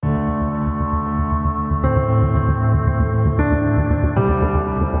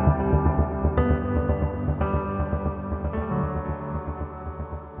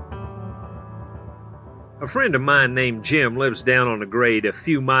A friend of mine named Jim lives down on a grade a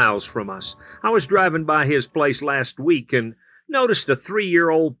few miles from us. I was driving by his place last week and noticed a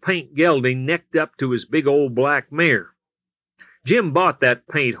 3-year-old paint gelding necked up to his big old black mare. Jim bought that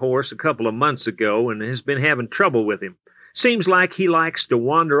paint horse a couple of months ago and has been having trouble with him. Seems like he likes to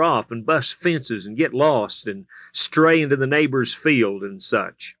wander off and bust fences and get lost and stray into the neighbor's field and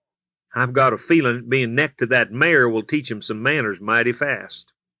such. I've got a feeling that being necked to that mare will teach him some manners mighty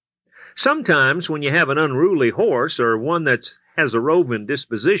fast. Sometimes when you have an unruly horse or one that has a roving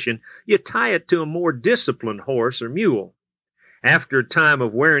disposition, you tie it to a more disciplined horse or mule. After a time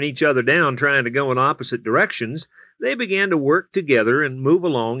of wearing each other down trying to go in opposite directions, they began to work together and move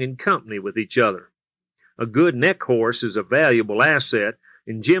along in company with each other. A good neck horse is a valuable asset,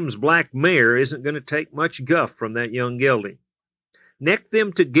 and Jim's black mare isn't going to take much guff from that young gelding. Neck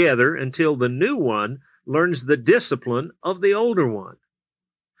them together until the new one learns the discipline of the older one.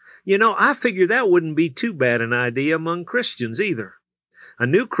 You know, I figure that wouldn't be too bad an idea among Christians either. A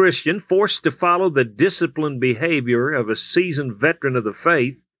new Christian forced to follow the disciplined behavior of a seasoned veteran of the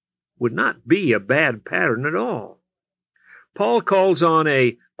faith would not be a bad pattern at all. Paul calls on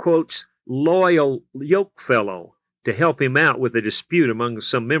a, quotes, loyal yokefellow to help him out with a dispute among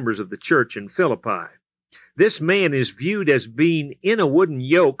some members of the church in Philippi. This man is viewed as being in a wooden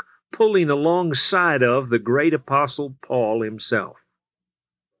yoke pulling alongside of the great apostle Paul himself.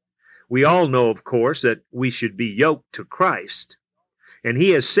 We all know, of course, that we should be yoked to Christ. And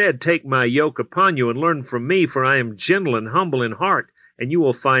he has said, "Take my yoke upon you and learn from me, for I am gentle and humble in heart, and you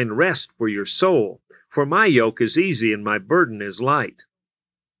will find rest for your soul. For my yoke is easy and my burden is light."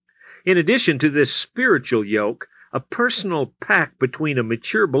 In addition to this spiritual yoke, a personal pact between a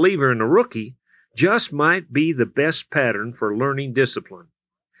mature believer and a rookie just might be the best pattern for learning discipline.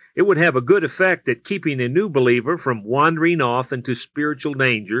 It would have a good effect at keeping a new believer from wandering off into spiritual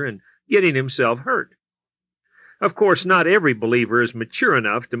danger and getting himself hurt. Of course, not every believer is mature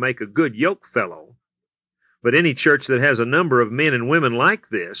enough to make a good yoke fellow, but any church that has a number of men and women like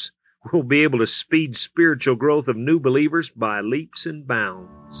this will be able to speed spiritual growth of new believers by leaps and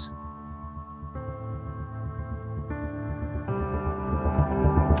bounds.